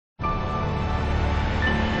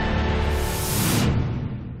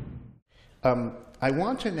I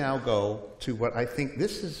want to now go to what I think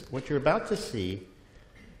this is, what you're about to see.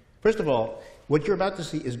 First of all, what you're about to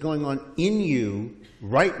see is going on in you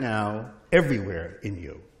right now, everywhere in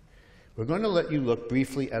you. We're going to let you look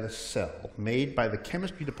briefly at a cell made by the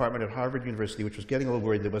chemistry department at Harvard University, which was getting a little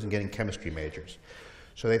worried they wasn't getting chemistry majors.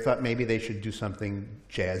 So they thought maybe they should do something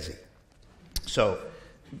jazzy. So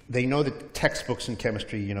they know that textbooks in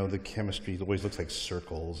chemistry, you know, the chemistry always looks like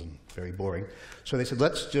circles and very boring. So they said,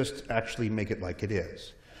 let's just actually make it like it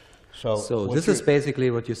is. So this is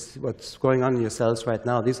basically what's going on in your cells right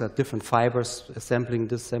now. These are different fibers assembling,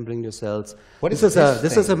 disassembling your cells. This is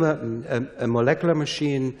a molecular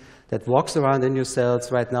machine that walks around in your cells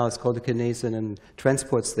right now. It's called a kinesin and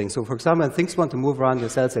transports things. So for example, when things want to move around your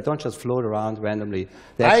cells, they don't just float around randomly.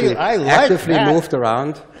 They actually actively moved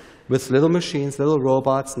around with little machines, little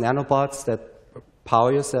robots, nanobots that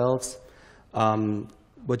power your cells.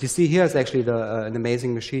 What you see here is actually an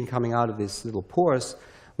amazing machine coming out of these little pores,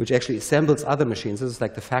 which actually assembles other machines. This is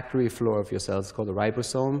like the factory floor of your cells. It's called a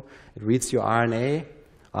ribosome. It reads your RNA.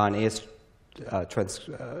 RNA is,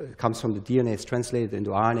 comes from the DNA, it's translated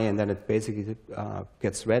into RNA, and then it basically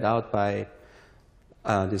gets read out by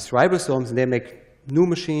these ribosomes, and they make new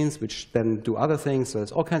machines which then do other things. So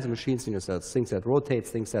there's all kinds of machines in your cells, things that rotate,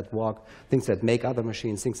 things that walk, things that make other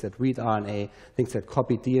machines, things that read RNA, things that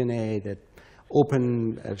copy DNA, that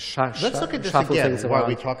open, let's look at this again while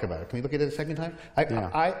we talk about it. Can we look at it a second time?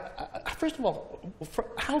 First of all,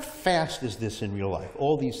 how fast is this in real life,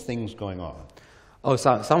 all these things going on? Oh,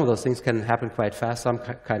 some of those things can happen quite fast, some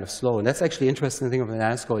kind of slow. And that's actually interesting thing of a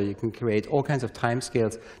nanoscale. You can create all kinds of time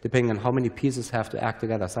scales depending on how many pieces have to act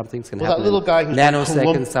together. Some things can happen in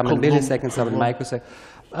nanoseconds, some in milliseconds, some in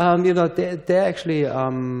microseconds. You know, they're actually,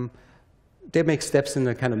 they make steps in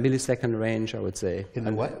the kind of millisecond range, I would say. In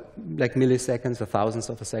the what? Like milliseconds or thousandths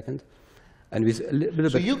of a second. And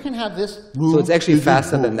so you can have this move. So it's actually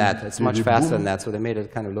faster than that. It's much faster than that. So they made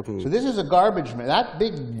it kind of looking. So this is a garbage man. That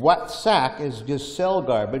big wet sack is just cell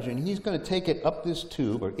garbage, and he's going to take it up this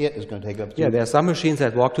tube, or it is going to take it up the tube. Yeah, there are some machines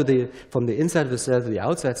that walk from the inside of the cell to the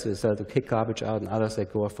outside of the cell to kick garbage out, and others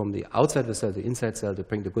that go from the outside of the cell to the inside cell to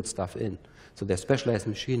bring the good stuff in. So they're specialized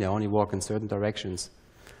machines. They only walk in certain directions.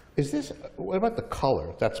 Is this, what about the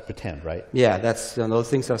color? That's pretend, right? Yeah, that's, those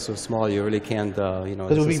things are so small you really can't, you know,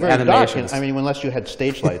 it would be very dark, I mean, unless you had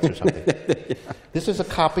stage lights or something. Yeah. This is a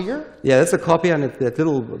copier? Yeah, that's a copy, and that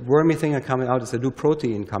little wormy thing coming out is a new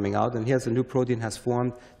protein coming out, and here's a new protein has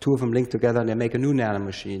formed, two of them linked together, and they make a new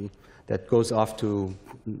nanomachine that goes off to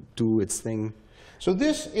do its thing. So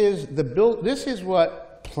this is this is what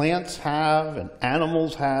plants have and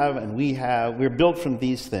animals have and we have. We're built from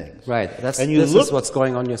these things. Right. This is what's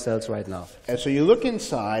going on in your cells right now. And so you look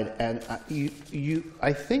inside, and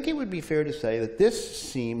I think it would be fair to say that this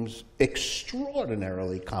seems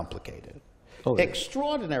extraordinarily complicated,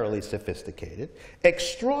 extraordinarily sophisticated,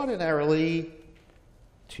 extraordinarily,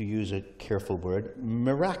 to use a careful word,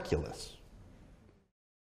 miraculous.